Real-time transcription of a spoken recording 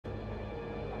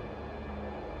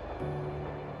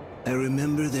I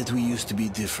remember that we used to be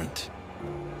different.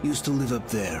 Used to live up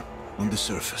there, on the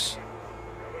surface.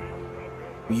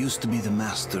 We used to be the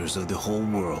masters of the whole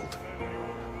world.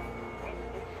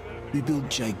 We built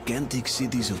gigantic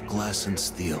cities of glass and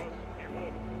steel.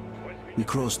 We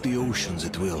crossed the oceans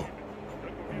at will.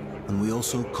 And we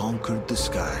also conquered the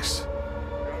skies.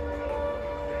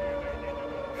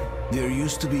 There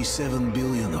used to be 7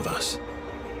 billion of us.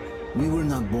 We were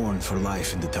not born for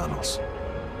life in the tunnels.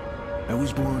 I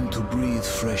was born to breathe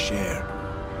fresh air,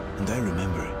 and I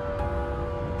remember it.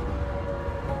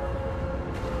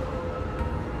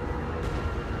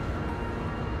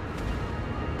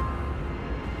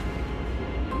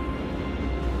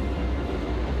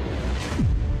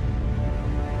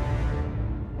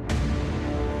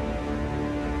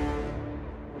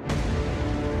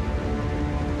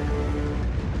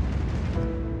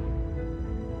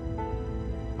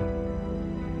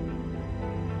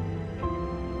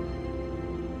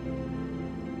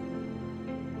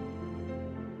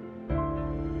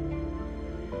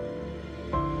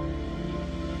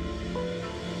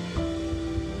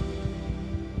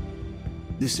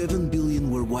 The 7 billion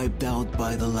were wiped out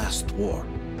by the last war.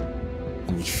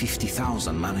 Only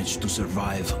 50,000 managed to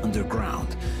survive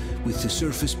underground, with the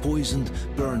surface poisoned,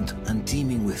 burned, and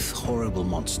teeming with horrible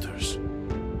monsters.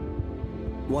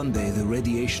 One day the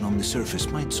radiation on the surface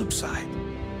might subside,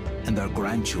 and our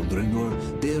grandchildren or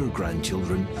their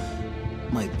grandchildren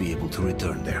might be able to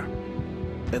return there.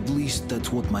 At least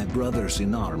that's what my brothers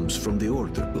in arms from the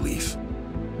Order believe.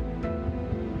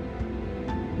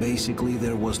 Basically,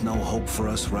 there was no hope for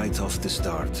us right off the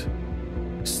start.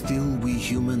 Still, we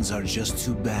humans are just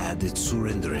too bad at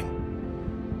surrendering.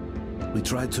 We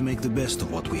tried to make the best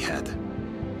of what we had,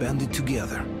 banded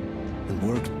together, and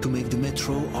worked to make the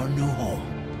Metro our new home.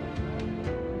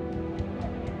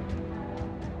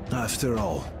 After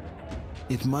all,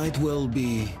 it might well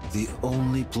be the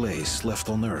only place left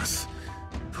on Earth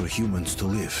for humans to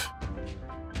live.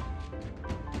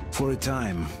 For a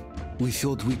time, we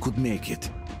thought we could make it.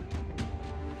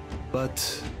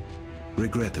 But,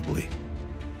 regrettably,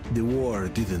 the war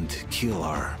didn't kill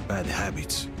our bad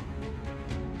habits.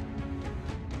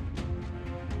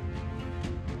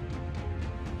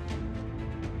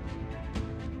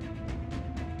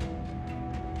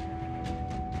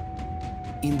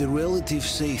 In the relative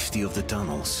safety of the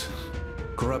tunnels,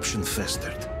 corruption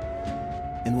festered.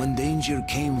 And when danger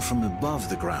came from above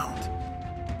the ground,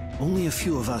 only a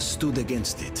few of us stood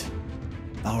against it,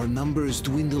 our numbers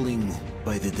dwindling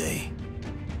by the day.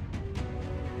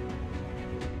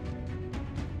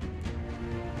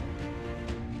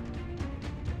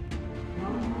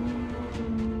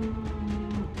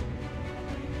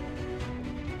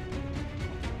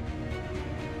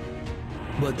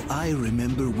 But I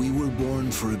remember we were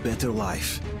born for a better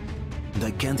life, and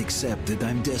I can't accept that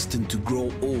I'm destined to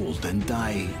grow old and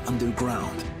die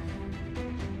underground.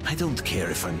 I don't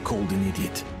care if I'm called an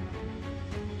idiot.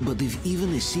 But if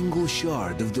even a single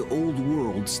shard of the old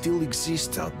world still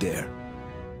exists out there,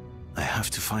 I have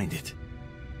to find it.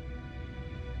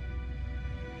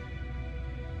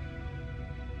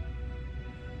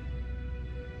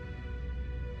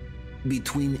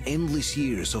 Between endless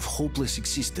years of hopeless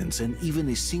existence and even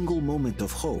a single moment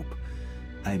of hope,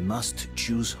 I must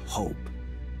choose hope.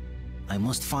 I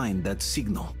must find that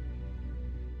signal.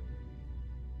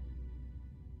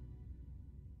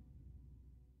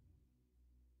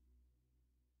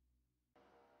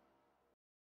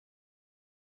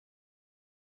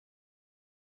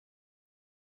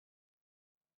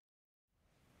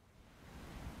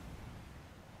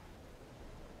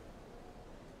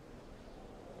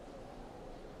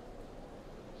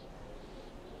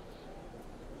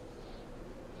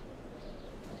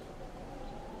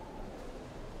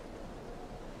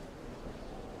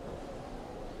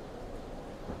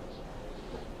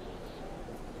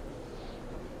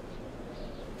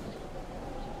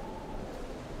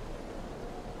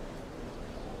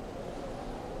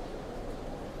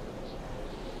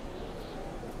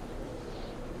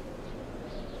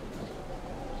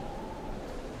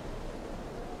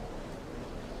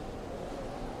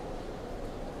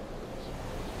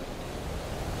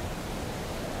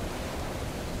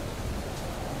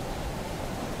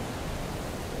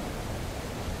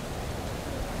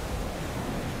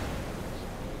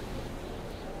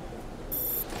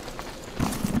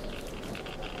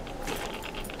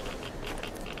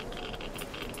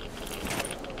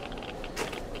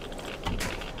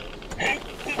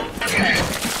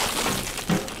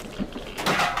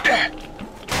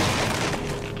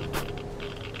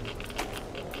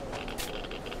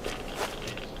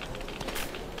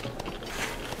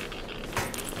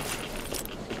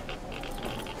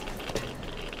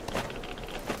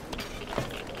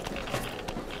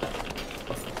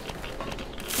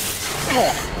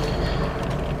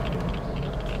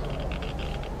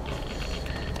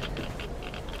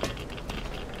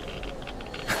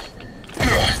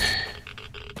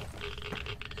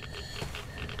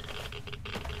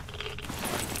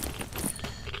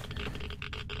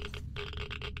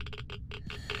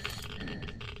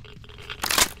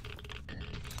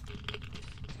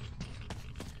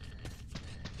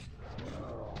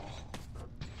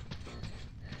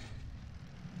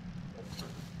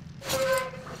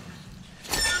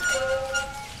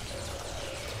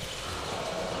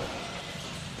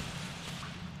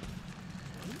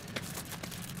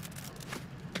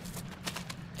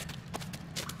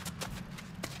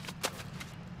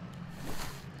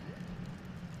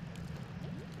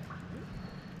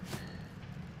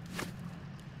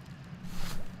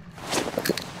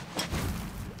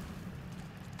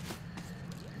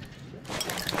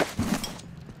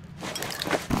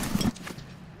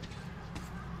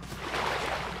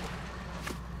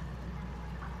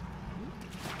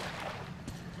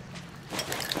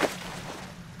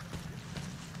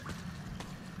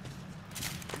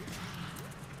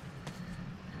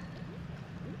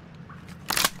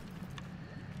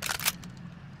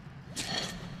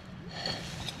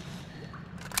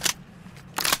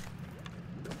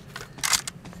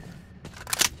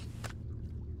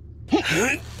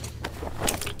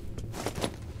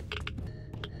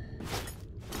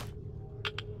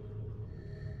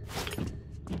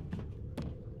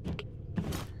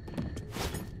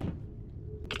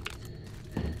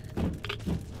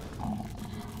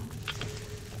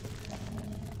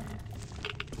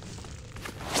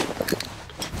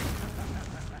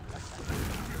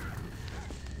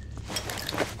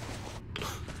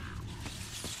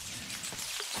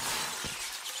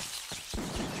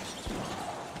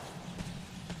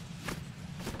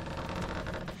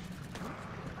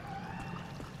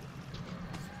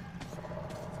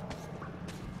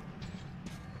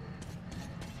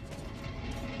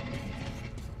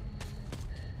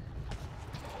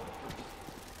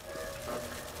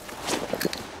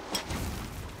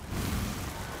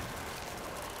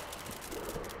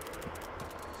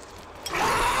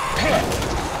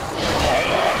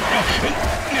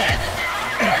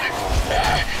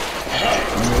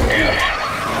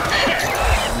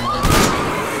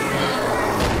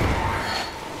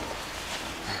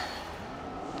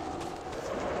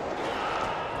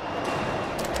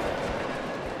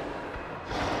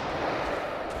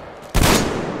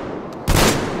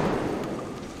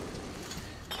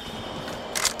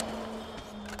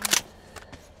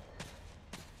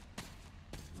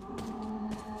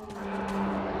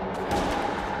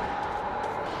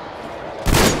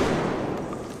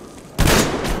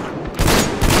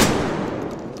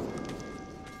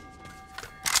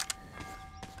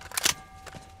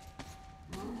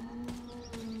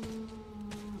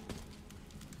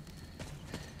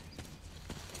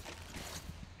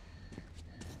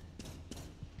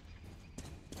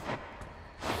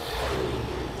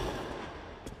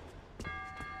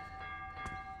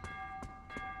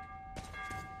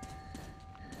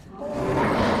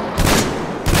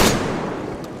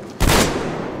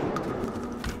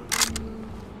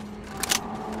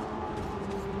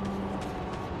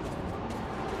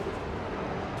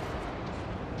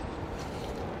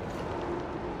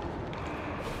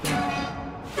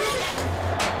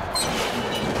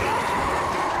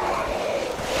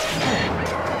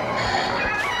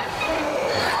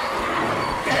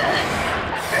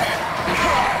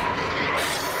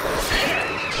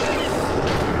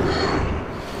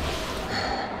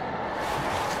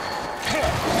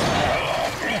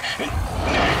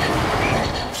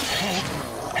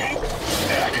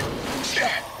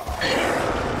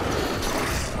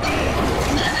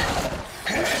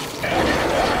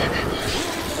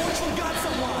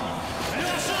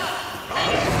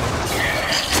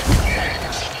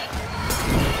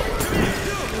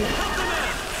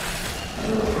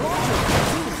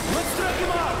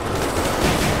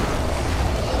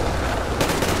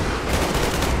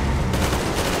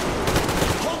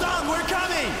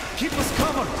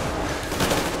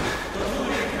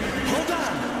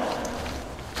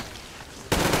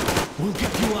 We'll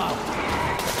get you out.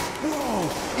 Whoa!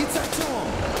 It's Artyom!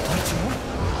 Artyom?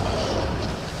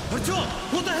 Artyom!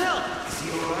 What the hell? Is he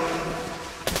alright?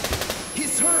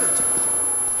 He's hurt!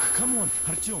 Come on,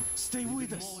 Artyom, stay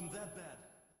with us. That bad.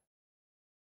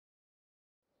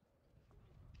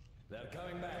 They're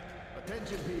coming back.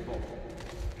 Attention, people.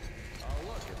 Oh,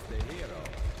 look, it's the hero.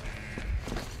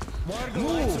 Margo,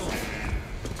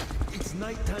 Move! It's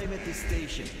nighttime at the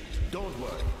station. Don't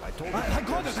worry. I told you.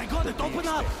 I got it! Open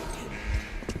up!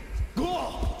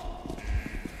 Go!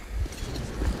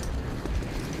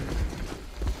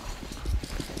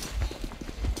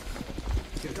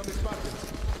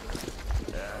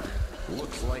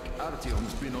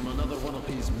 Artyom's been on another one of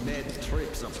his mad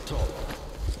trips up top.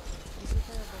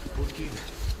 Good kid.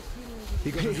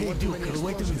 Hey, Duke,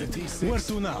 wait a minute. Where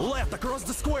to now? Left, across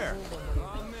the square.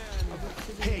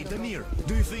 Hey, Damir,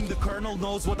 do you think the Colonel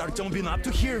knows what Artyom been up to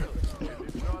here?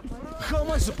 How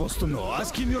am I supposed to know?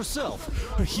 Ask him yourself.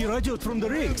 He radioed from the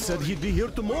ring, said he'd be here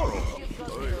tomorrow.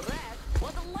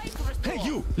 Hey,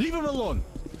 you! Leave him alone!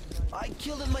 I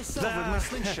killed him myself with my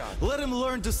slingshot. Let him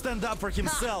learn to stand up for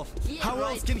himself. How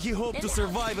else can he hope to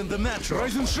survive in the metro?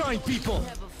 Rise and shine, people!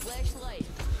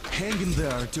 Hang in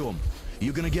there, Artyom.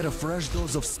 You're gonna get a fresh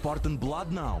dose of Spartan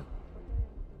blood now.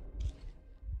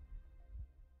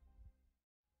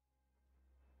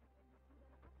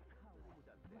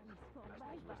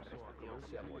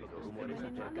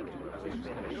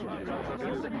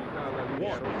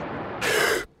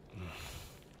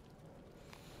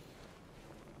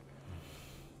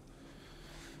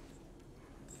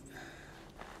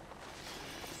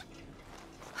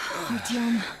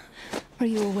 Artyom, are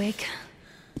you awake?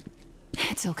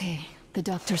 It's okay. The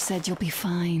doctor said you'll be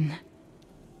fine.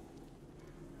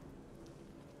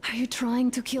 Are you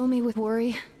trying to kill me with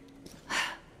worry?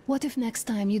 What if next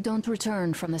time you don't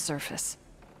return from the surface?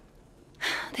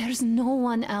 There's no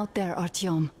one out there,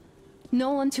 Artyom.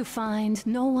 No one to find,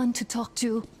 no one to talk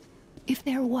to. If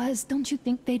there was, don't you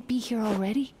think they'd be here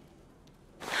already?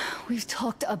 We've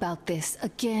talked about this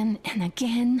again and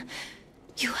again.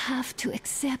 You have to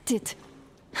accept it.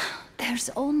 There's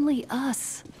only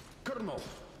us. Colonel!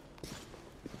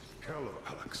 Hello,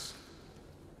 Alex.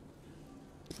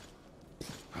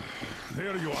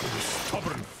 There you are, you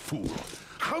stubborn fool.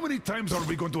 How many times are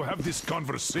we going to have this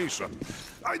conversation?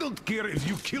 I don't care if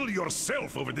you kill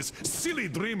yourself over this silly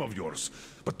dream of yours,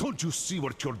 but don't you see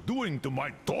what you're doing to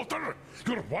my daughter?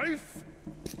 Your wife?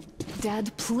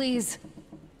 Dad, please.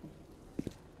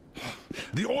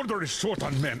 The Order is short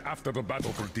on men after the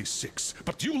battle for D6,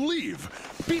 but you leave.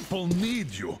 People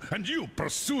need you, and you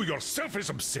pursue your selfish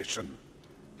obsession.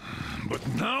 But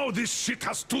now this shit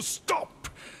has to stop!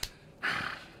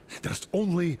 There's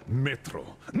only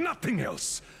Metro, nothing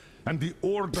else. And the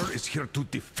Order is here to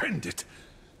defend it.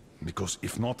 Because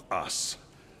if not us,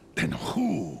 then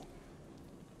who?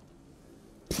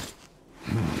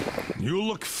 You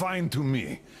look fine to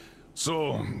me,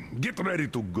 so get ready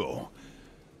to go.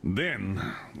 Then,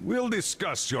 we'll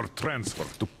discuss your transfer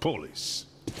to Polis.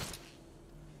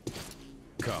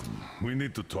 Come, we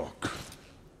need to talk.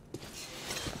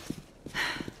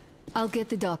 I'll get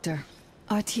the doctor.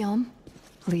 Artyom,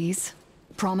 please,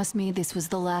 promise me this was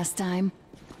the last time.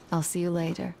 I'll see you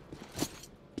later.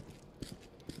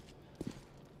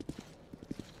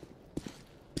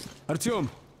 Artyom,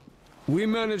 we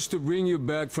managed to bring you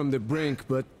back from the brink,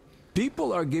 but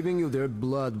people are giving you their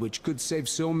blood, which could save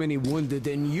so many wounded,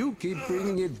 and you keep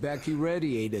bringing it back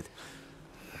irradiated.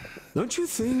 Don't you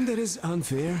think that is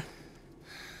unfair?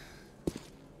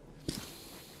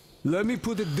 Let me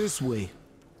put it this way.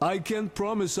 I can't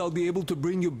promise I'll be able to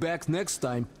bring you back next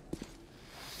time.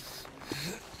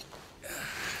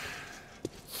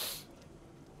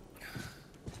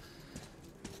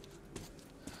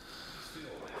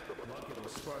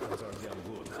 Spartans are damn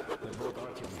good. They brought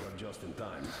Artyom here just in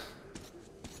time.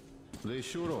 They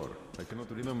sure are. I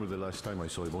cannot remember the last time I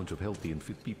saw a bunch of healthy and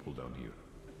fit people down here.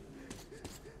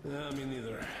 Me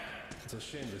neither. It's a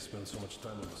shame they spend so much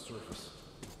time on the surface.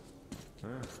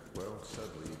 Well,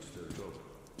 sadly, it's their job.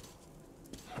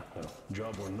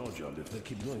 Job or no job, if they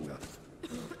keep doing that.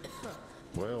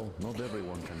 Well, not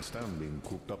everyone can stand being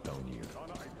cooped up down here.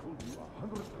 I told you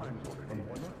 100 times already.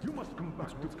 You must come back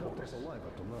to Polis. Alive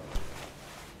up to now.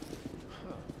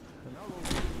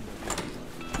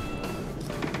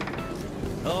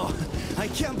 Oh, I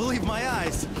can't believe my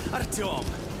eyes! Artyom,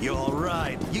 you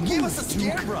alright? You gave us a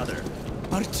scare, brother!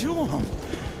 Artyom!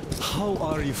 How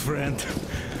are you, friend?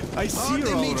 I see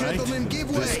you're alright. Gentlemen, give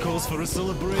way. This calls for a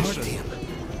celebration. Artyom.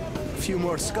 A few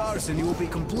more scars and you will be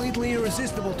completely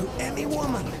irresistible to any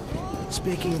woman.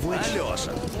 Speaking of which,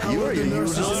 Alyosha, how you are are the your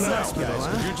nurses usual in the now, hospital, guys.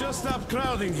 huh? You just stop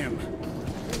crowding him.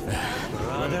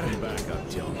 Brother. Back up,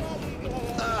 John.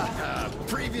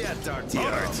 Привет,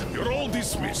 Artyom. You're all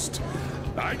dismissed.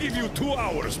 I give you 2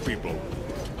 hours, people.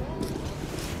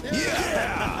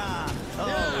 Yeah!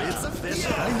 Oh, it's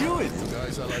official. I knew it.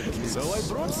 Guys, I like kids. So I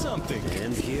brought something.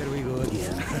 And here we go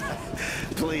again.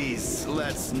 Please,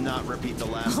 let's not repeat the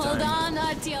last time. Hold on,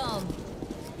 Artyom.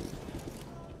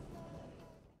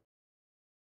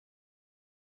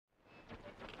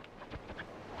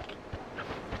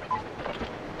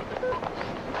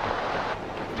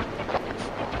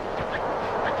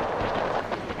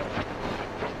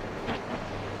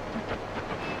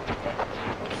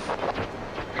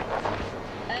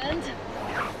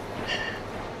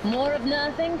 More of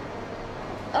nothing?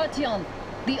 Artyom,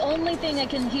 the only thing I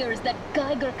can hear is that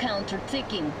Geiger counter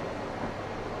ticking.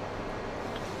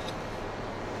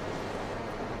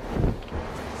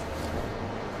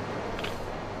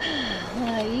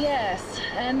 Why, yes,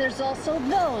 and there's also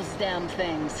those damn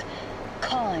things.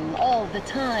 Calling all the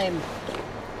time.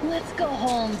 Let's go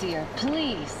home, dear,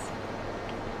 please.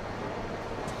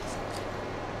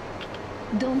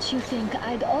 Don't you think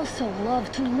I'd also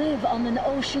love to live on an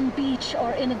ocean beach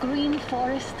or in a green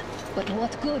forest? But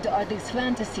what good are these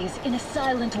fantasies in a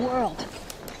silent world?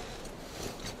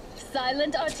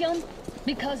 Silent, Artyom?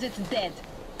 Because it's dead.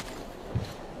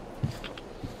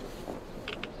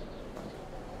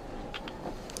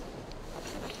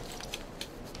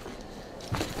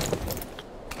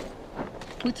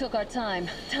 We took our time.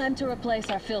 Time to replace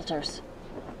our filters.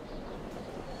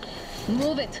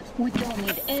 Move it! We don't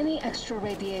need any extra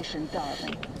radiation,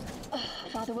 darling. Oh,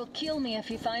 Father will kill me if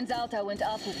he finds out I went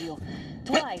up with you.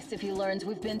 Twice if he learns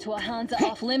we've been to a Hansa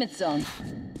off-limit zone.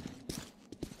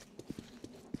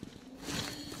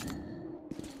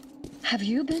 Have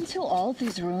you been to all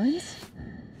these ruins?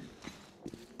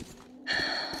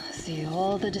 See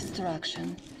all the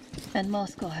destruction. And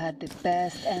Moscow had the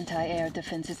best anti-air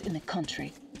defenses in the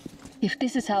country. If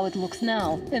this is how it looks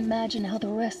now, imagine how the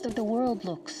rest of the world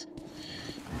looks.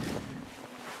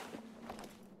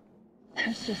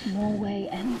 There's just no way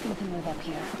anything can live up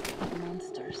here.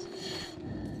 Monsters.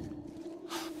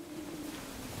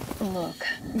 Look,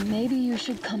 maybe you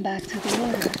should come back to the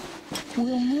water.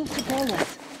 We'll move to Poland.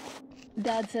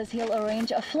 Dad says he'll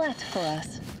arrange a flat for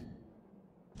us.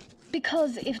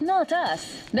 Because if not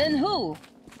us, then who?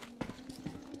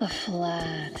 A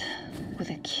flat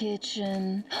with a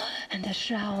kitchen and a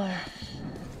shower.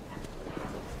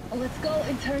 Let's go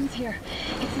in turns here.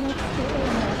 It's not stable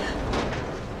enough.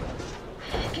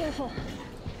 Careful.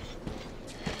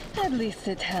 At least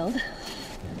it held.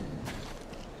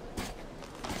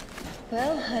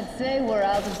 Well, I'd say we're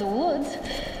out of the woods.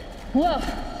 Whoa!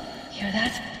 Hear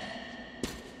that?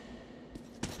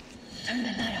 Turn the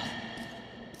light off.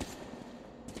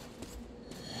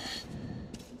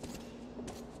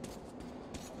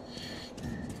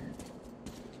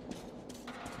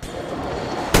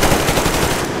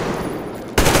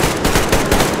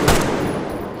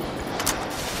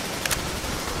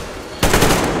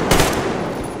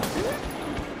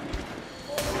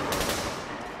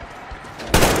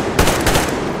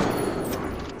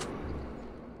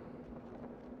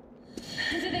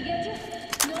 Did they get you?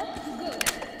 No? Good.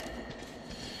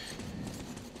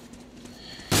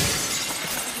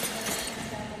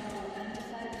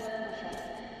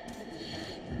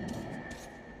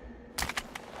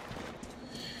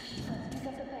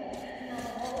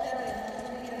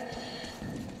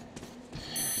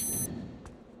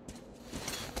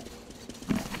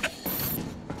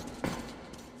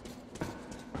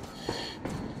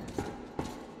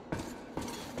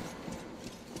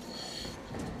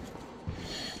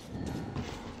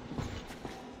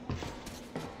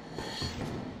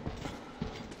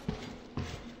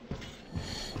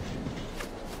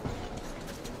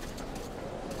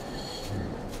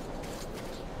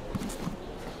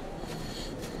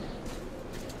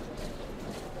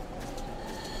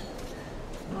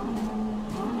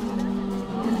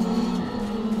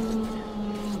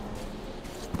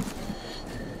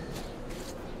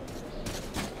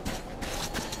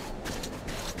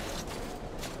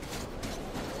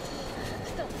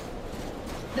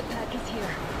 The pack is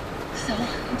here. So,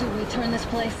 do we turn this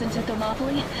place into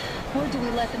Thermopylae, or do we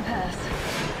let them pass?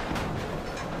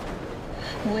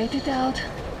 Wait it out.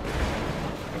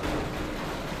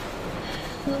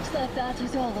 Looks like that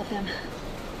was all of them.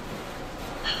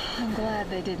 I'm glad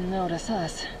they didn't notice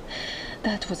us.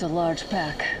 That was a large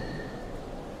pack.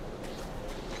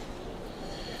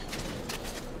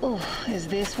 Oh, is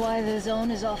this why the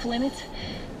zone is off limits?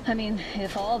 I mean,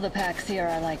 if all the packs here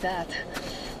are like that.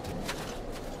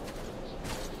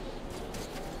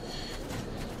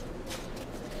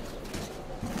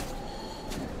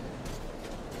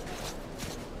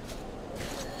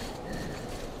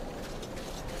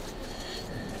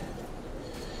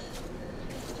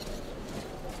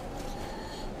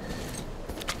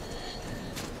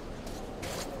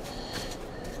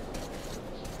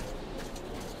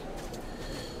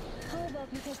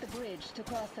 You take the bridge to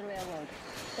cross the railroad.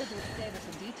 It would save us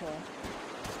a detour.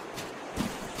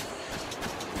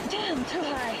 Damn, too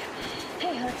high.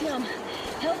 Hey, Artyom,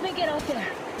 help me get out there.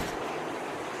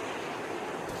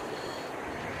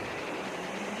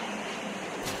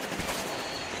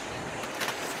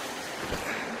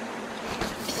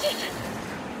 Shit!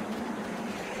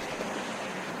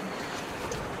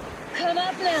 Come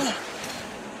up now.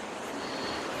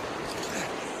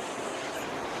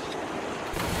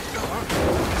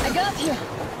 I got you!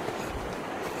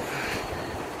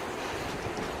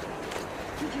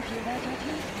 Did you hear that,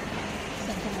 Artie?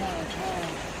 Something large, wrong.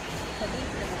 At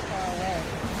least it was far away.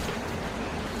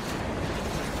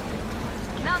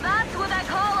 Now that's what I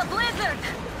call a blizzard!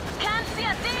 Can't see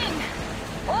a thing!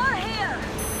 Or hear!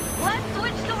 Let's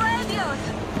switch to radios!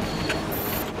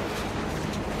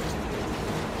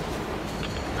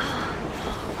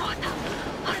 What the...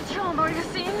 Artyom, are you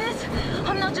seeing this?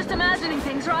 I'm not just imagining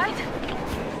things, right?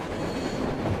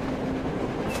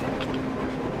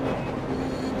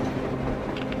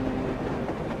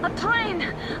 A train!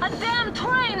 A damn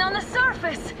train on the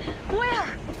surface!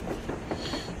 Where?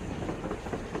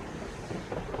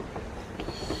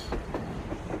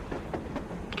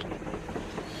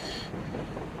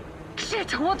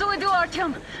 Shit! What do we do,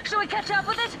 Artyom? Should we catch up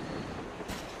with it?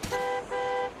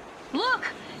 Look!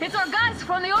 It's our guys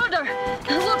from the Order!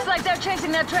 Looks like they're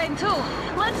chasing that train too.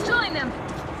 Let's join them!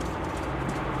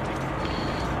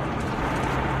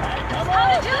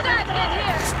 How did you guys get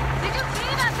here? Did you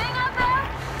see that thing out there?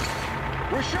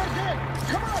 We sure did!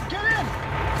 Come on, get in!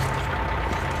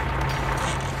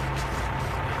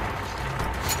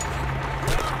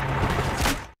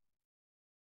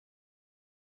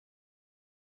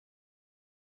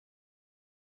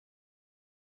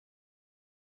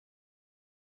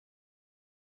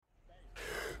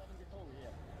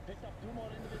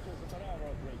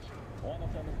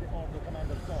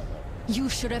 You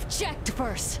should have checked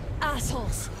first,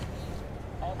 assholes!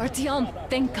 Artyom,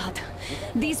 thank God.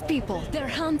 These people, they're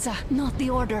Hansa, not the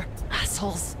Order.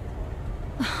 Assholes.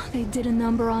 They did a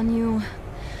number on you.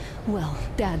 Well,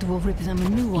 Dad will rip them a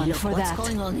new one Look, for what's that.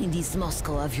 going on in this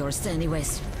Moscow of yours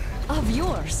anyways? Of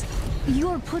yours?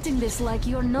 You're putting this like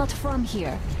you're not from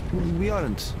here. We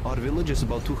aren't. Our village is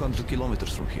about 200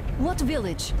 kilometers from here. What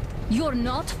village? You're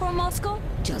not from Moscow?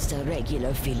 Just a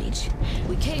regular village.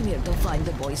 We came here to find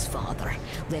the boy's father.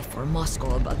 Left for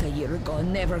Moscow about a year ago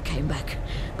and never came back.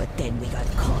 But then we got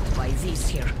caught by these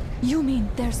here. You mean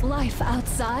there's life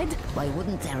outside? Why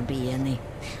wouldn't there be any?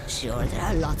 Sure, there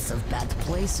are lots of bad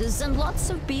places and lots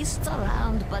of beasts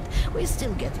around, but we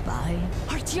still get by.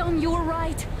 Artyom, you were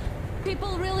right.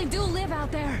 People really do live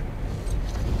out there.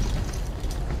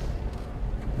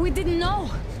 We didn't know.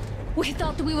 We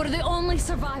thought we were the only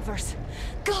survivors.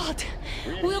 God,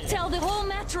 we'll tell the whole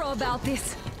metro about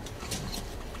this.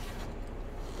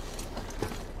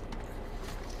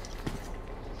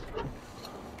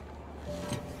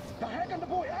 The heck and the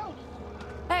boy out!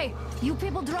 Hey, you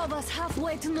people drove us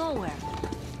halfway to nowhere.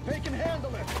 They can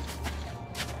handle it!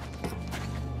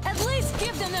 At least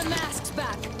give them their masks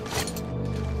back.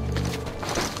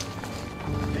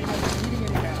 They won't be needing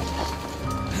any masks.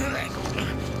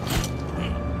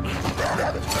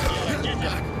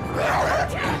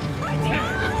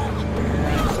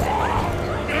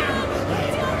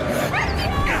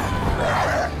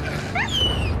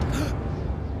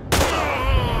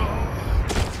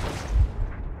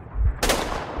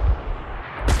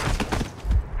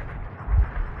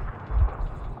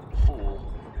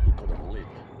 Fool, he could have lived.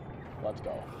 Let's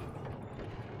go.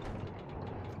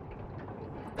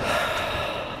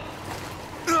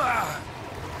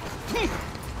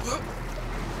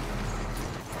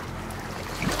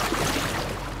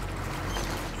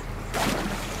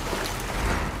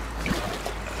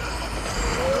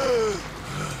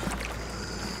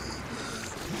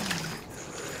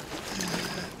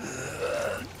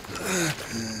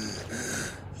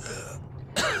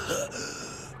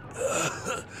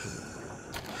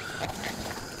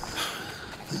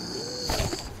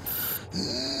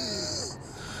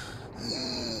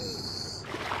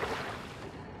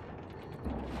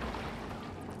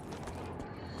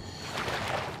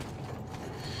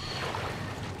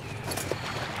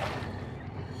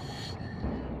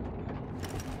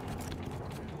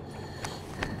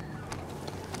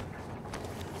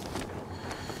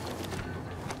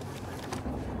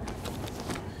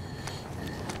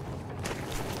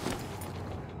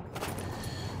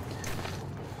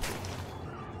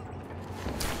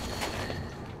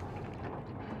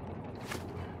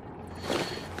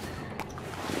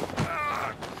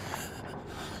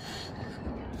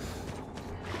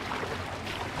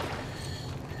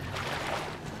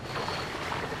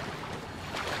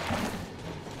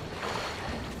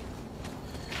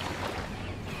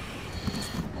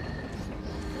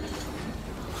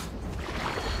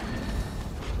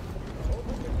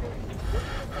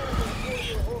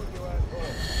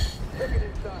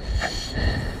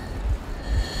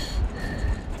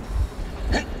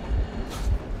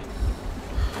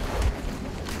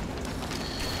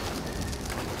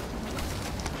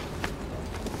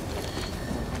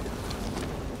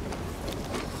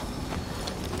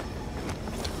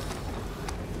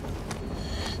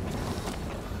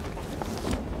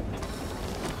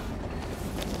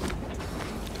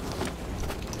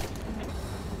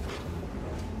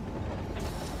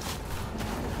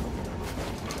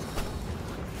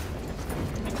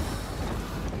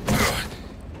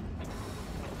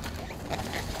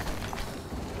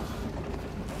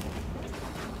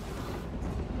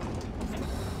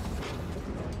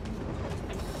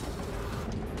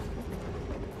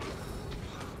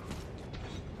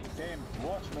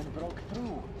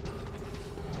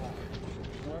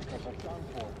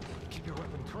 Keep your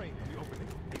weapon trained in the opening.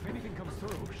 If anything comes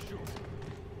through, shoot.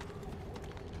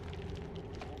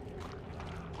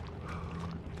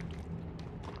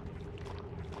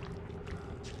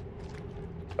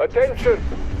 Attention!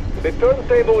 The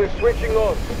turntable is switching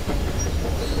on.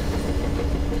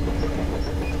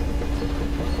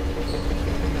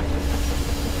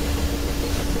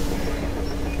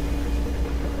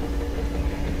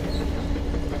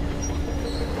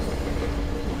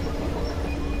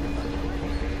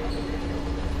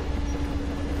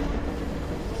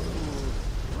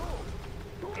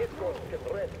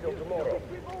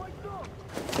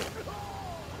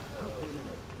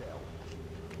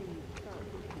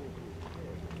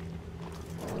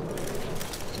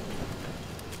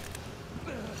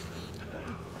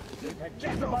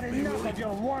 Just about enough of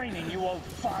your whining, you old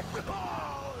fuck!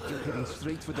 You're heading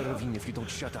straight for the ravine if you don't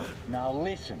shut up. Now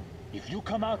listen, if you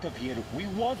come out of here, we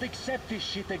won't accept this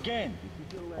shit again.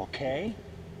 Okay?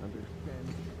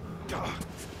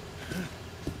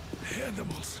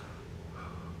 Animals.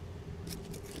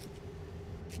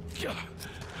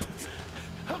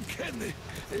 How can they?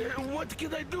 What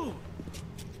can I do?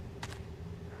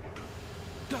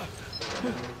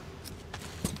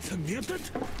 The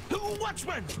mutant?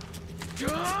 Watchman!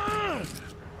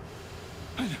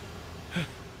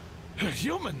 A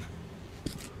human?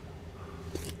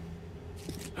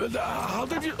 How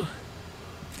did you...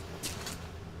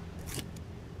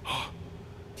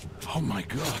 Oh my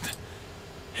God.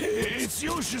 It's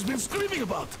you she's been screaming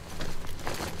about.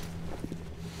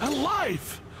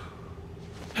 Alive!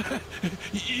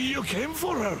 You came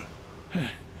for her.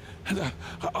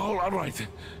 All right.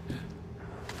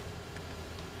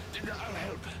 I'll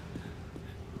help.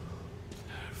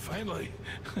 Finally,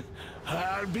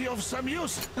 I'll be of some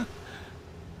use.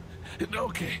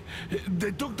 Okay,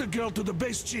 they took the girl to the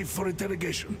base chief for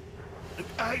interrogation.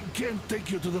 I can't take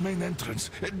you to the main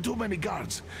entrance. Too many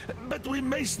guards. But we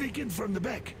may sneak in from the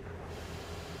back.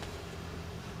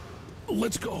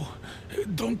 Let's go.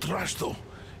 Don't rush, though.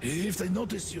 If they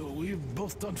notice you, we're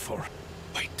both done for.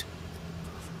 Wait.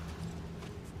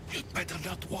 You'd better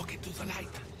not walk into the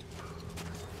light.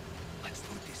 Let's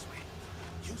do it this way.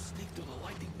 You sneak to the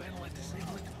lighting panel and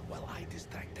disable it while I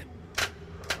distract them.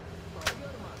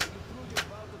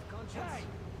 Hey!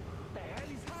 What the hell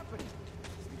is happening?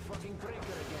 It's the fucking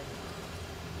breaker again.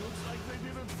 Looks like they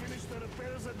didn't finish the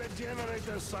repairs at the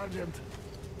generator, Sergeant.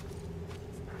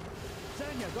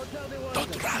 Sanya, go tell the workers.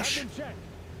 Don't rush. Have them check.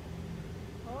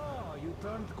 Oh, you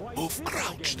turned quite Move civil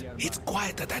crouched. again, It's Yermak.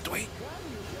 quieter that way.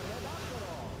 Can use your head after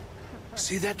all.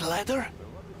 See that ladder?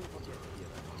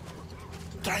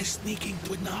 Try sneaking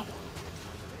to it now.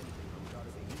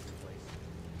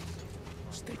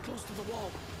 Stay close to the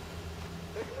wall.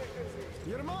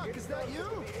 Yermak, is that you?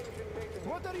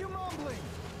 What are you mumbling?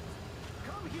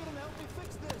 Come here and help me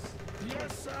fix this.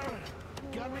 Yes, sir.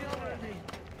 Got me already.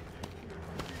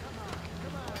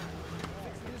 Come on.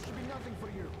 Fixing this should be nothing for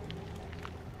you.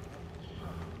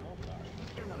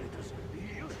 Generators.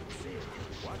 You should see it.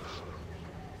 What?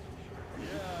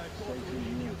 Yeah, I totally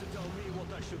need you to tell me what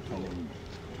I should do.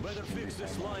 Better fix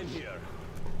this line here.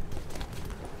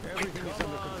 Everything is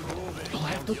under control. You'll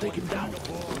have to take him down.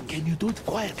 Can you do it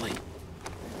quietly?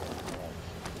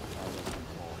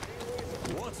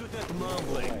 What's with that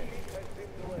mumbling?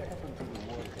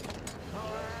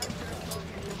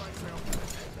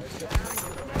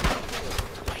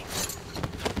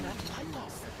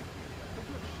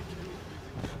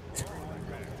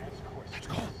 Let's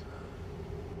go.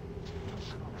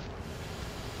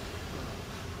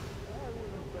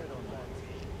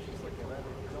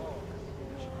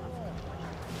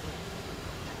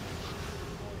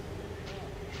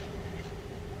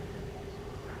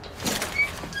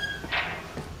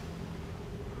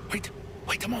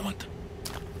 Wait a moment.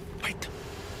 Wait.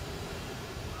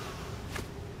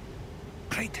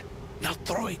 Great. Now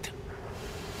throw it.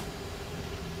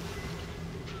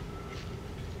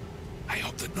 I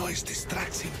hope the noise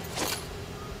distracts him.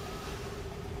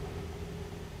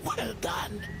 Well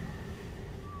done.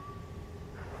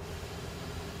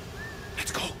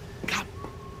 Let's go. Come.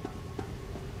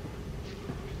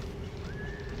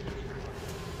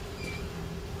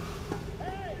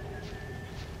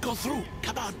 Go through.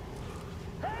 Come on.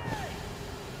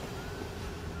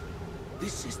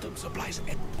 This system supplies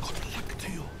good luck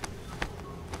to you.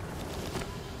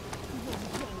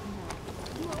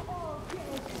 You are all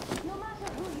dead, no matter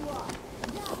who you are.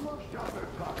 That will stop it,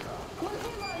 When we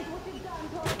realize what you've done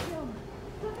to our children,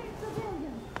 to big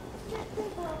civilians, these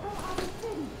people are from other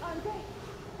cities, aren't they?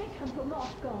 They come to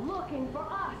Moscow looking for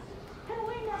us, and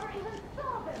we never even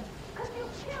saw them, because you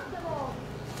killed them all.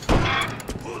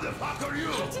 Who the fuck are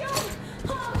you? It's you!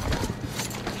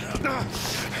 Oh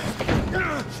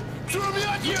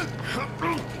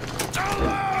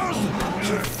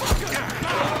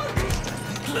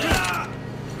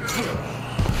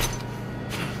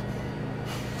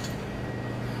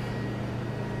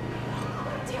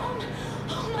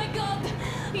my God!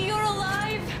 You're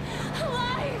alive!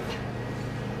 Alive!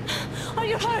 Are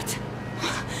you hurt?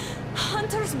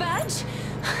 Hunter's badge?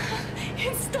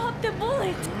 It stopped the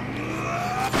bullet!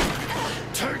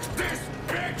 Take this,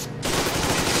 bitch!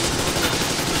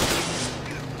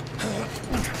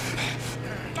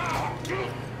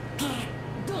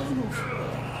 Don't move.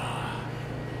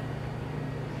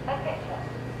 Attention.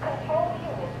 Control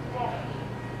unit damaged.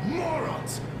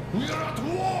 Morons! We are at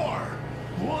war!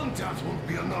 One tap won't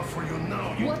be enough for you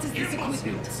now, you What is this imbeciles.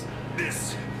 equipment?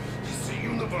 This is the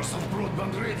universal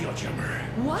broadband radio jammer.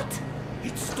 What?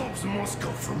 It stops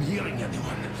Moscow from hearing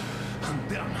anyone, and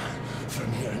them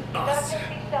from hearing us.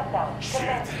 Emergency shutdown. Shit!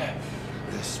 Commencement.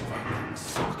 This fucking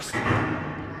sucks.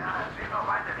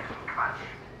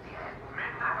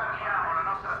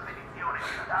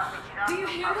 Do you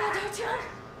hear that, Artyom?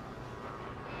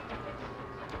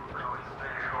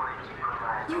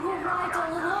 You were right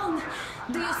all along.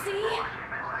 Do you see?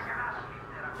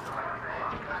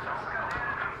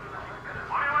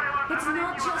 It's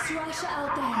not just Russia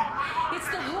out there. It's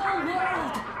the whole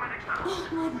world. Oh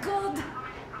my God.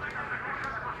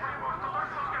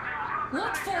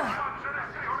 What for?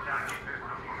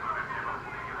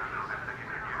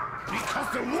 Because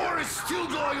the war is still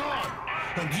going on,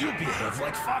 and you behave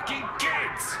like fucking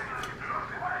kids!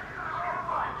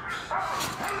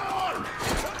 Hang on!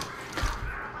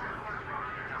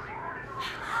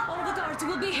 All the guards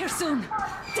will be here soon.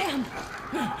 Damn.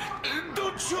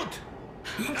 Don't shoot!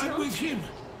 I'm with him.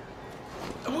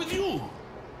 I'm with you.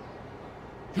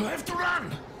 You have to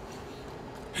run.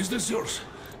 Is this yours?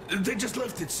 They just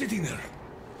left it sitting there.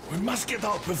 We must get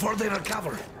out before they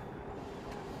recover.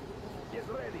 Get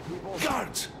ready, people.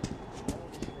 Guards!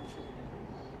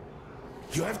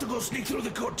 You have to go sneak through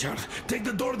the courtyard. Take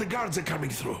the door the guards are coming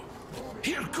through.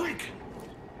 Here, quick!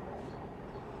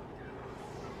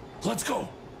 Let's go.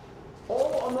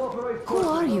 All unauthorized. Who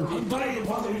are you? Andrei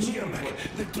Ivanovich Yermak,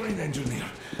 the train engineer.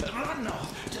 Run now.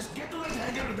 Just get to that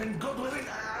hangar, then go to it.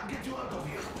 I'll get you out of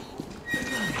here.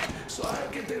 So I'll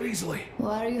get there easily.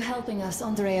 Why are you helping us,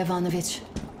 Andrei Ivanovich?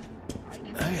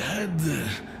 I had...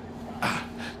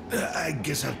 I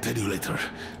guess I'll tell you later.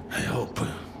 I hope.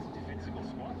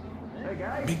 Hey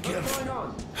guys, Be what's careful. going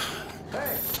on?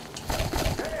 Hey.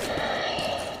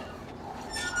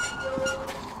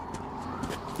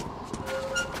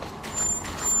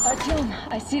 Artyom,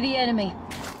 I see the enemy.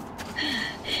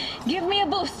 Give me a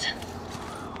boost.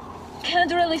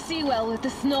 Can't really see well with the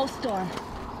snowstorm.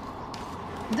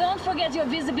 Don't forget your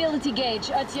visibility gauge,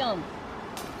 Artyom.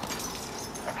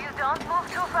 If you don't move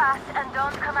too fast and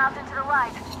don't come out into the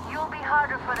light, you'll be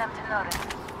harder for them to notice.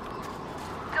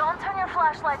 Don't turn your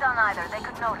flashlight on either, they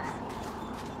could notice.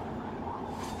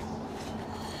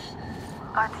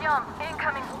 Artyom,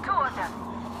 incoming, 2 of them.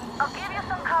 I'll give you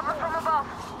some cover from above.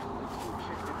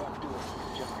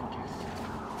 Just in case.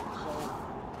 So,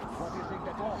 what do you think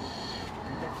that was?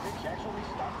 Did that bitch actually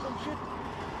start some shit?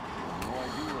 No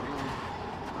idea, really.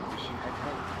 Maybe she had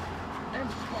help. And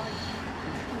spies.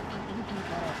 And looking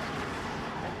for us.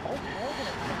 And both held in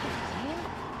a fucking team?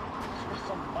 These were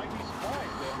some mighty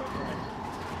spies there, my friend.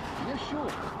 Yeah, sure.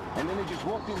 And then they just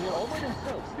walked in here all by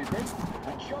themselves, did they?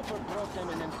 A chopper brought them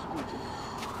and then scooted.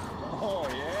 Oh,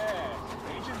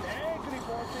 yeah. Agent Egg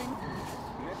reporting.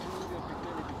 Naturally, they're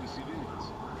pretending to be civilians.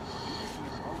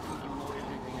 Usually, something you know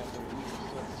everything after a week of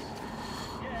service.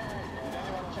 Yeah. Did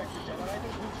anyone check the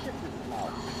generators? We've shipped it now.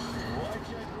 Why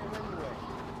check them anyway?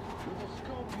 With a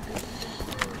scope, you can see them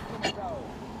straight from the tower.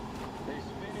 They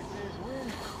spin if there's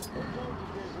wind, or don't if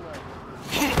there's light.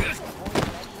 What's the point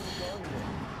of actually going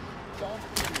there? Don't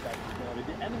think that, Mary.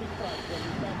 The enemy strikes when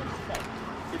you don't expect.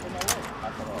 It's an alert,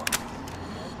 after all.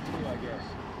 You, I guess.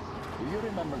 Do you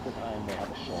remember the time they had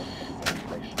a short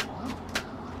demonstration, huh?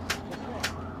 Just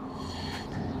there.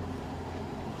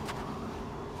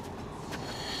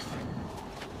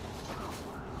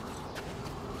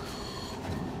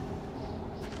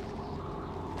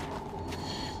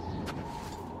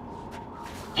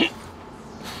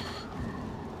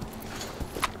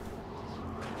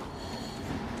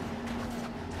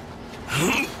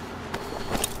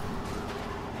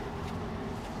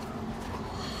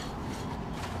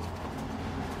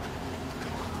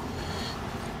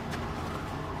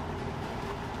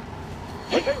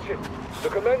 Attention! The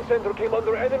command center came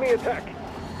under enemy attack.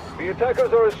 The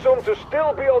attackers are assumed to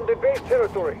still be on the base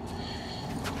territory.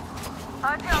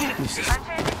 Artyom, I'm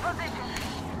changing position.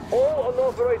 All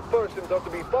unauthorized persons are to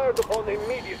be fired upon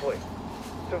immediately.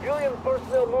 Civilian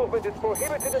personnel movement is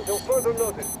prohibited until further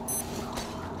notice.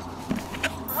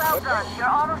 Well done. You're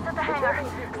almost at the hangar.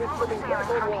 Smooth sailing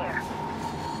from here.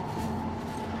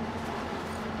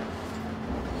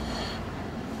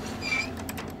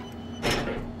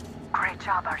 Great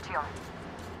job, Artyom.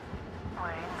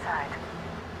 We're inside.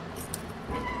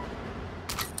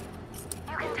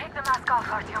 You can take the mask off,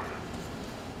 Artyom.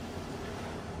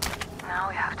 Now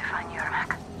we have to find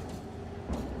Yermak.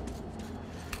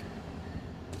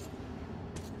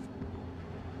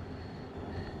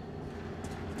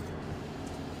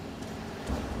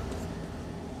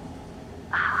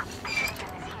 Aha, the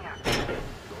engine is here.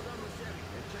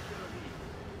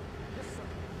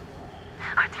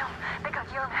 Artyom, they got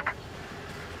Yermak.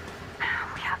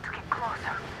 We have to get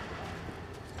closer.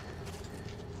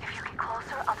 If you get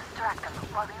closer, I'll distract them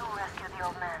while you rescue the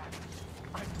old man.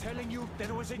 I'm telling you,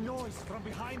 there was a noise from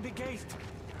behind the gate.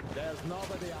 There's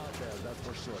nobody out there, that's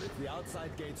for sure. It's the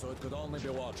outside gate, so it could only be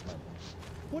watchmen.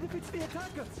 What if it's the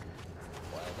attackers?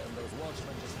 Well, then those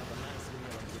watchmen just have a nice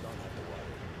meal and you don't have to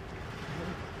worry.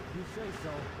 You say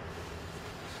so.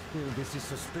 Still, this is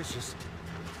suspicious.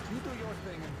 You do your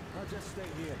thing, and I'll just stay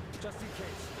here, just in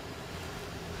case.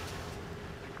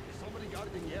 Is somebody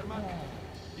guarding Yermak?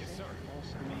 Yes, sir.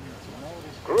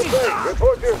 Group A,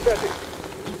 report your settings.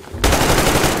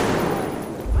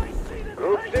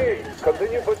 Group C,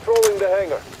 continue patrolling the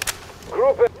hangar.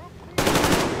 Group A.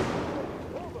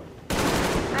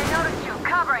 They noticed you.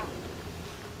 Covering.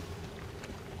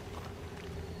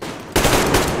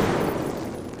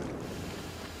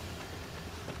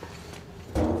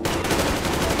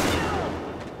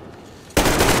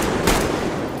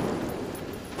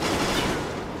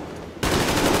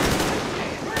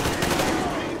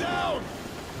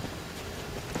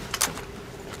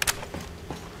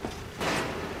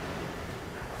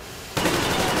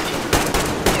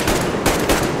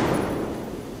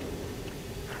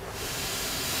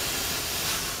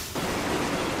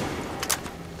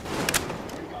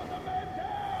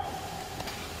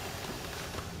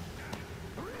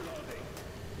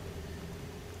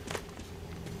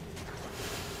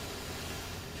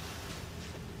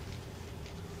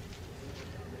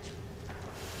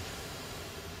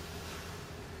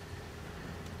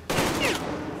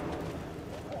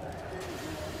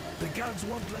 The guards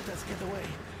won't let us get away.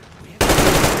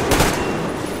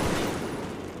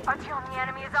 Artyom, the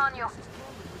enemy is on you.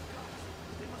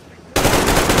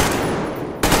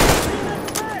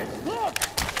 Look!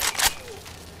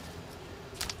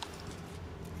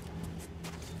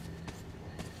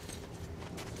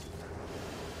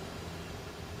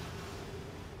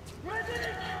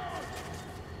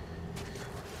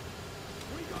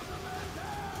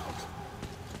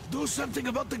 Do something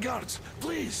about the guards,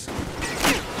 please.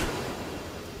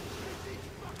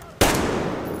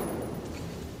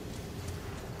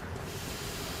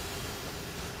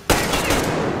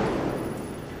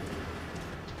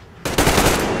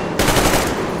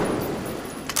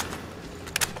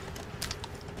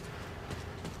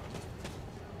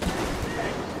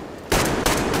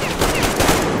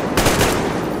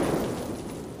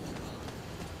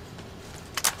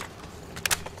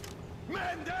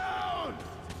 Man down!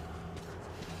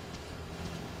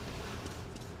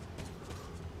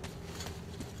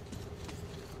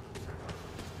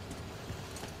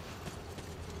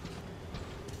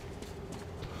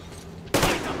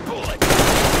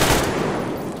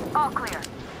 All clear.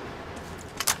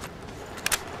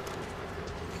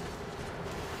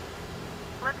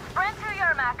 Let's sprint to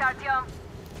Yermak, Artyom.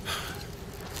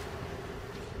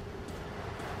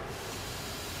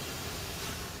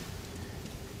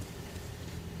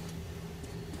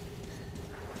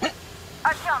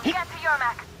 Artyom, get to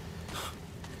Yermak.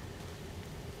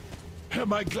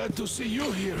 Am I glad to see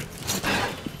you here?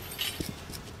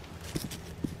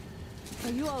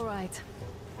 Are you all right?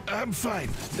 I'm fine,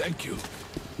 thank you.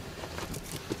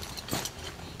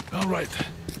 All right.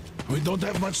 We don't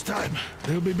have much time.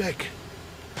 They'll be back.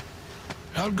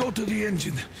 I'll go to the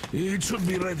engine. It should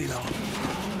be ready now.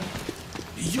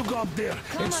 You go up there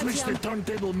and switch the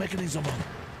turntable mechanism on.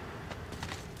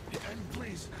 And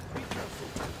please, be careful.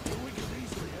 We can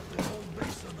easily have the whole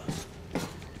base on us.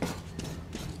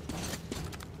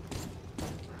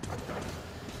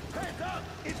 Heads up!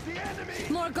 It's the enemy!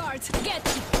 More guards! Get!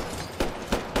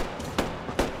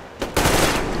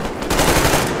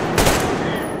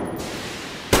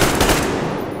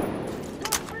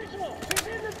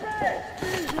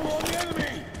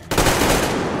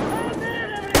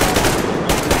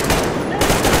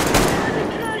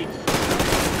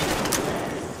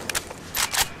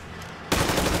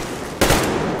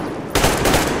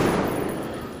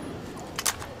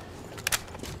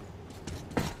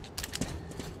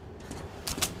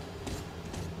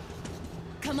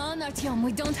 Artyom,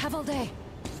 we don't have all day.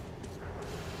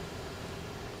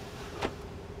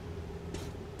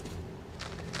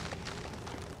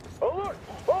 Alert!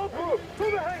 All groups, to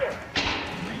the hangar!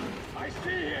 I see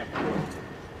him!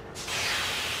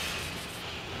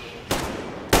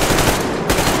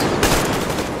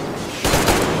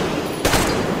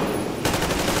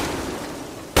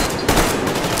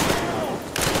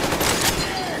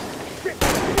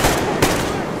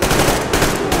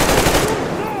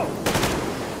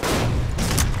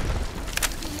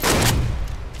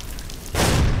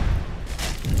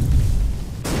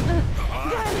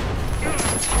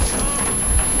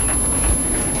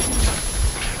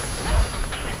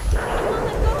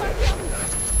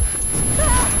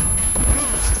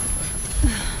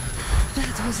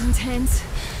 That was intense.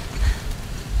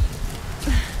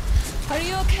 Are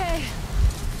you okay?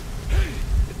 Hey!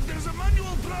 There's a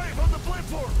manual drive on the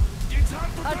platform! It's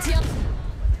hard to Artyom!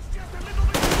 It's just a little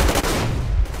bit...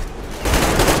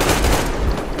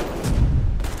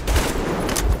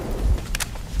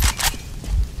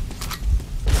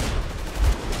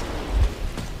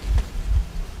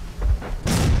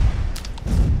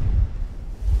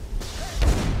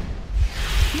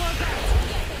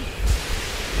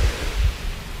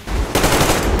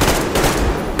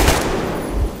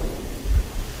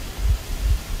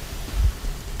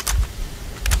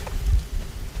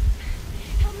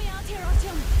 Help me out here,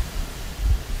 Artyom!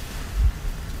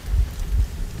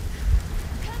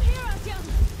 Come here, Artyom!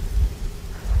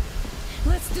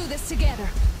 Let's do this together.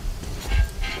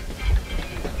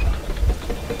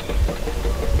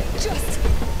 Just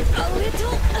a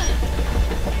little...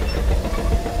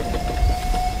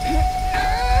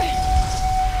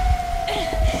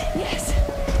 Yes.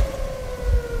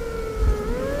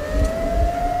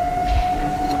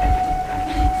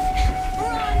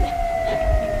 Run!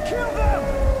 Kill them!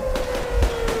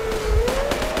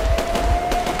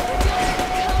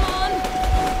 Come on!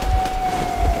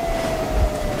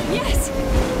 Yes!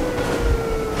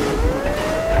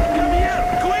 Come here,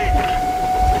 quick!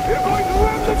 They're going to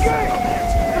ram the gate!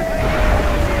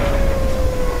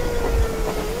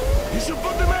 You should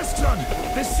put the masks on!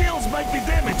 The seals might be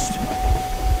damaged!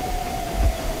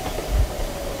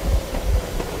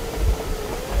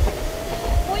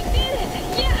 We did it!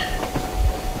 Yeah!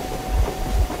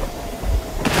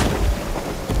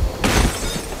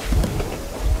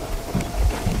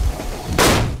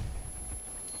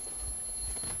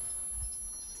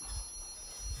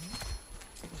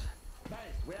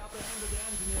 We apprehended the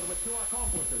engineer with 2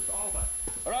 accomplices. Over.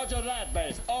 Roger that,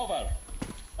 base. Over.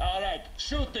 All right,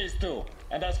 shoot these 2.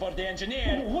 And as for the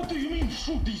engineer... What do you mean,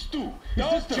 shoot these 2?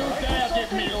 Don't you dare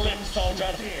give me lip,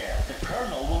 soldier! There, the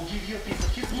Colonel will give you a piece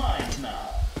of his mind now.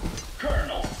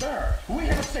 Colonel, sir, we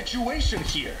have a situation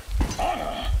here.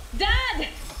 Anna! Dad!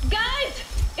 Guys!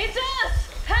 It's us!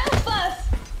 Help us!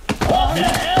 What the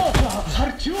hell?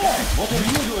 Artyom, what are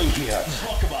you doing here?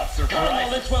 Talk about surprise. Colonel,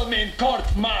 this will mean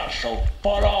court-martial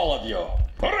for all of you.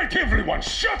 All right, everyone,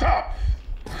 shut up!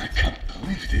 I can't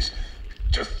believe this.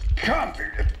 Just can't.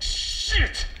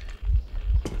 Shit!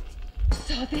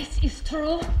 So this is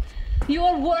true?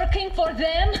 You're working for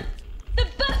them? The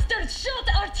bastards shot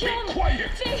Artyom! Be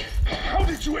quiet! How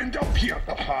did you end up here?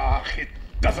 Ah, it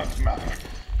doesn't matter.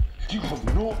 You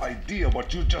have no idea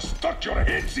what you just stuck your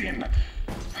heads in.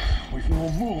 We've no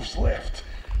moves left.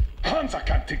 Hansa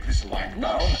can't take this line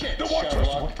down. shit, The Watchers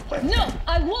Sherlock. won't let No,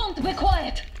 I won't be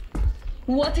quiet!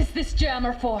 What is this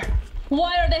jammer for?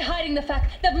 Why are they hiding the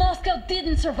fact that Moscow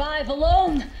didn't survive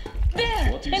alone?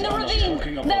 There, What is in the Anna ravine,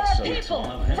 talking about, there are sir? It's people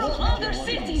one of his from most other important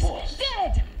cities, boss.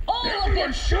 dead! All of Everyone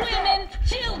them, shut women, up!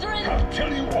 children! I'll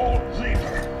tell you all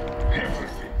later.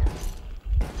 Everything.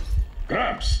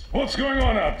 Gramps, what's going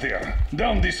on out there?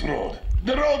 Down this road?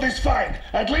 The road is fine,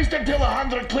 at least until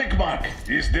 100 click mark.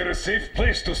 Is there a safe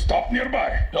place to stop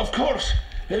nearby? Of course.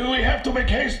 We have to make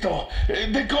haste though.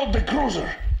 They called the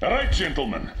cruiser. All right,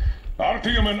 gentlemen.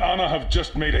 Artyom and Anna have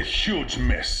just made a huge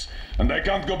mess, and they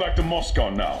can't go back to Moscow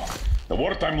now. The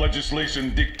wartime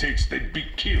legislation dictates they'd be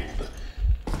killed.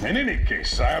 In any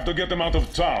case, I have to get them out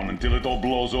of town until it all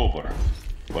blows over.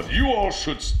 But you all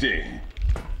should stay.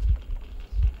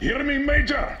 Hear me,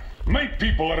 Major? My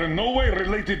people are in no way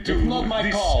related to It's not my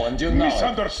this call, and you know it.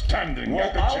 misunderstanding Well,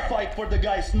 at the I'll jam. fight for the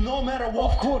guys no matter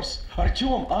what. Of course.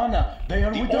 Artyom, Anna, they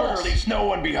are The with us. orderlies, no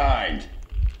one behind.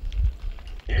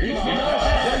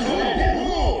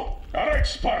 All right,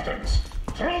 Spartans.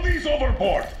 Throw these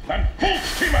overboard and full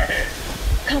steam ahead.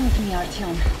 Come with me,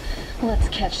 Artyom. Let's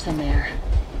catch some air.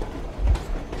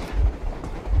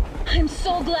 I'm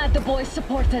so glad the boys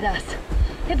supported us.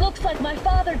 It looks like my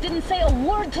father didn't say a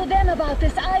word to them about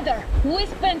this either. We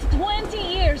spent 20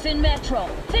 years in Metro,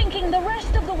 thinking the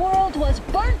rest of the world was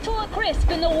burnt to a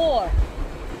crisp in the war.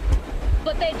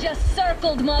 But they just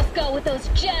circled Moscow with those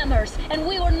jammers, and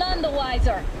we were none the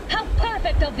wiser. How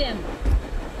perfect of them!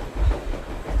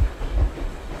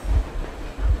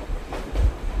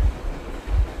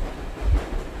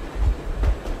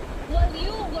 While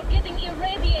you were getting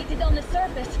irradiated on the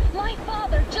surface, my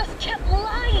father just kept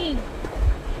lying!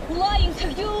 Lying to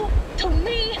you, to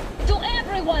me, to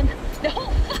everyone! The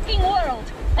whole fucking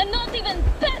world! And not even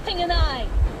batting an eye!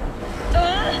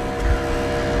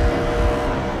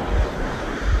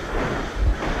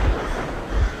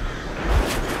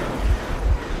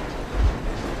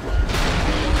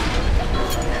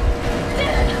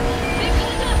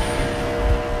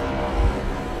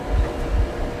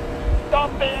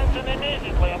 Stop the engine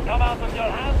immediately and come out with your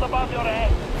hands above your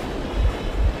head.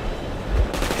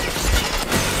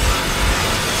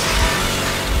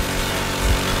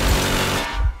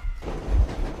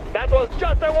 That was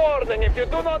just a warning. If you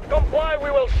do not comply, we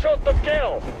will shoot to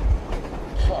kill.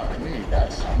 Fuck me,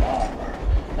 that's some armor.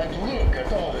 And look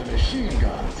at all the machine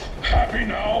guns. Happy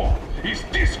now? Is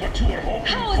this what you were hoping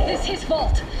for? How is this his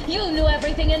fault? You knew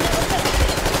everything and never said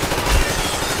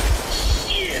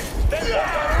Shit! Then you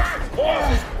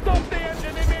stop the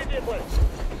engine immediately.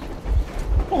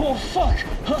 Oh, fuck!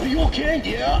 Are you okay?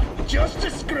 Yeah, just a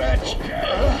scratch.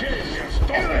 Okay, we'll stop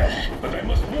it. But I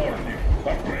must warn you,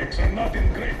 our brakes are not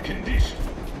in great condition.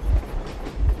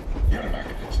 Yermak,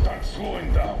 start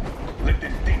slowing down. Let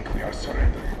them think we are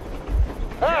surrendering.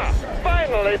 Ah,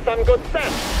 finally some good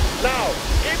sense. Now,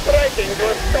 keep braking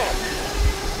to a stop.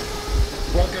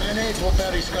 Well, grenades will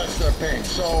barely scratch their paint,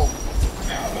 so...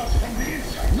 Now that's from the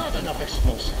inside. Not enough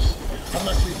explosives.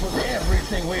 Unless we put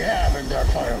everything we have in their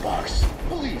firebox.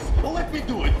 Please, let me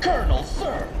do it, Colonel,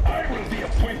 sir. I will be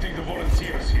appointing the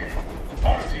volunteers here.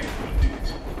 Artyom will do it.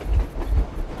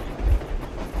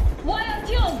 Why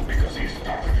Artyom? Because he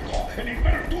started it all, and he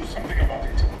better do something about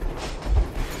it.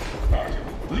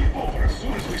 Artyom, leap over as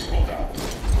soon as we slow down.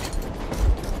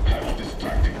 I will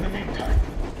distract it in the meantime.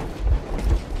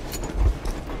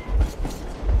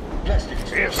 Plastic.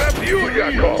 Is that you,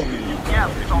 Yakov? Yeah,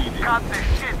 so cut the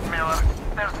shit, Miller.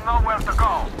 There's nowhere to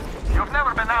go. You've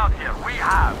never been out here. We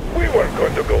have. We weren't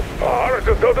going to go far,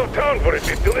 just out of town for a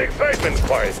bit till the excitement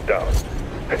quiets down.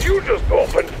 And you just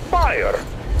opened fire.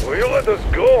 Will you let us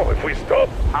go if we stop?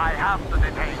 I have to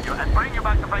detain you and bring you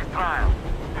back to face trial.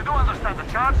 You do understand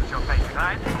the charges you're facing,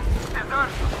 right?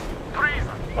 Desertion,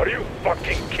 treason. Are you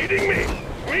fucking kidding me?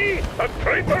 Me? A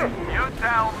traitor? You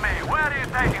tell me, where are you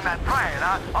taking that train,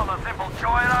 huh? On a simple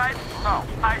joyride? No,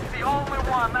 I see only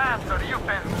one answer. You've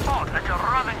been fought and you're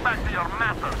running back to your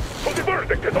masters. So the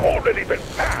verdict has already been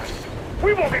passed.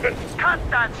 We won't even... Cut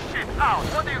that shit out.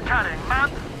 What are you carrying,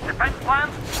 man? Defense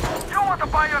plans? You want to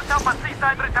buy yourself a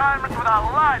seaside retirement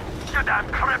without life, you damn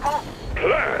cripple?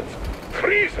 Plans?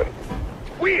 Treason?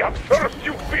 We have served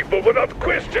you people without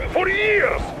question for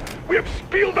years. We have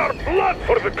spilled our blood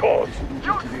for the cause.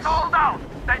 You sold out.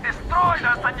 They destroyed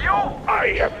us and you...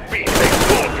 I have been a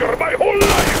soldier my whole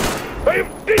life. I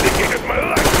have dedicated my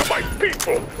life to my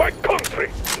people, my country.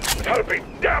 I'll be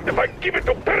damned if I give it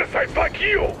to parasites like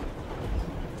you.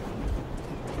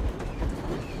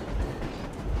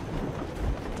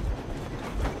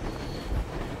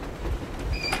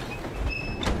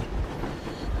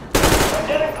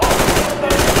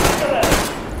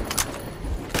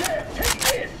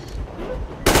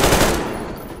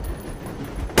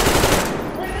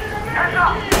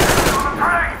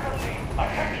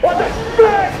 What the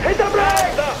brake? Hit the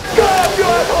brake! God, you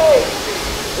asshole!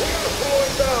 We are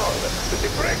slowing down. The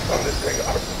brakes on this thing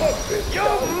are busted. You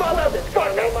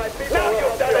motherfucker! Now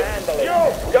you've done it! You,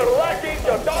 your lackeys,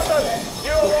 your daughters,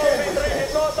 you will all be treated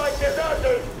not like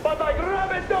deserters, but like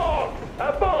rabid dogs!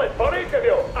 A bullet for each of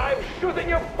you! I'm shooting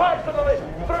you personally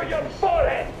through your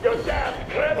forehead, you damn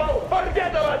cripple!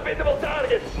 Forget about visible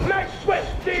targets! Make Swiss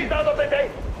cheese out of the thing!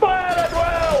 Fire at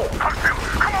will!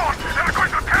 Come on! They're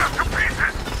going to tear us to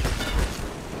pieces!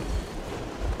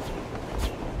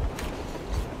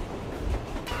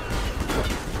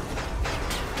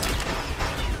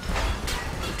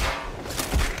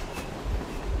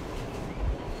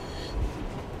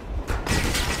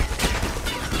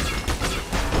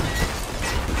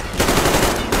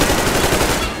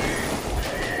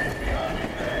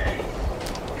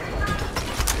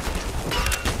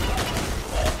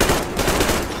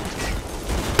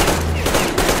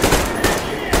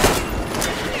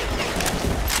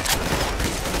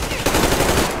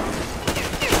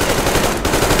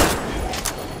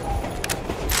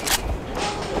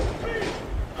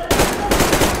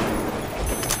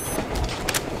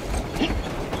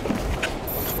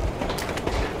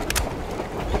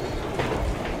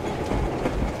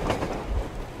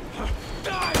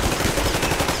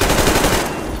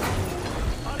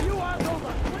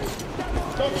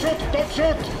 shoot! Don't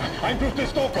shoot! I'm just a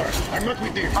stalker. I'm not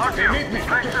with them. They need me.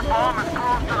 Place the bomb as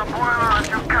close to the boiler as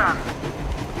you can.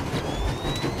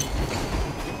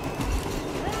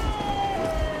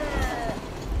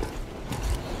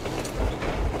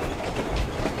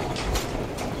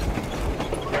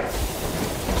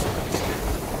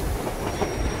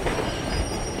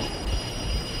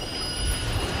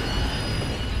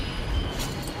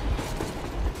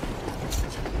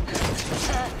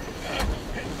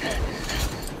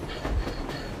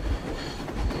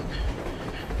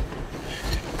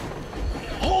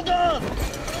 Hold on!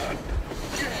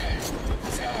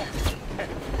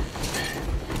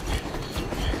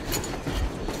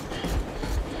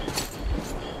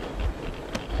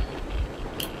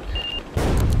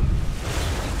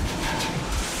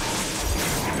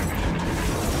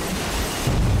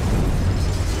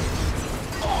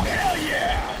 Oh, hell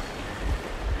yeah!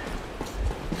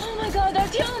 Oh my god,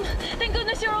 Artyom! Thank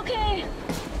goodness you're okay!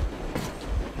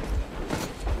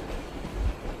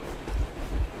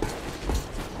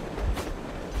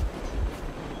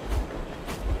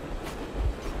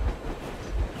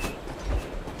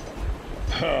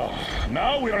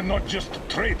 Now we are not just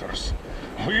traitors.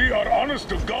 We are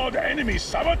honest-to-God enemy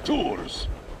saboteurs.